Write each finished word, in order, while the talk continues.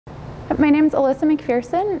My name is Alyssa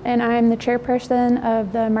McPherson, and I'm the chairperson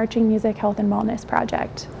of the Marching Music Health and Wellness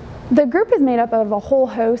Project. The group is made up of a whole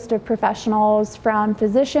host of professionals, from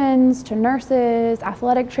physicians to nurses,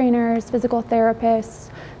 athletic trainers, physical therapists,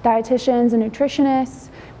 dietitians and nutritionists.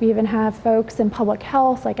 We even have folks in public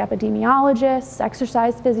health like epidemiologists,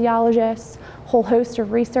 exercise physiologists, a whole host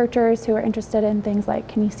of researchers who are interested in things like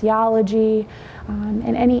kinesiology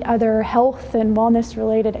and any other health and wellness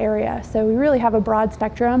related area. So we really have a broad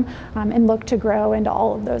spectrum and look to grow into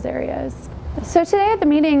all of those areas. So today at the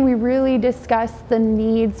meeting, we really discussed the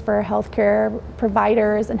needs for healthcare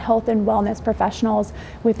providers and health and wellness professionals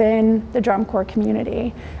within the drum corps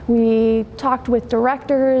community. We talked with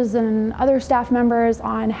directors and other staff members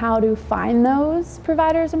on how to find those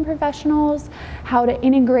providers and professionals, how to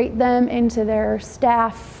integrate them into their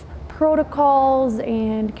staff protocols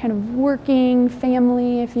and kind of working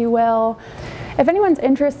family, if you will. If anyone's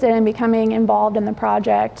interested in becoming involved in the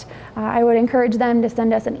project, I would encourage them to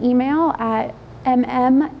send us an email at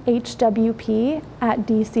mmhwp@dci.org.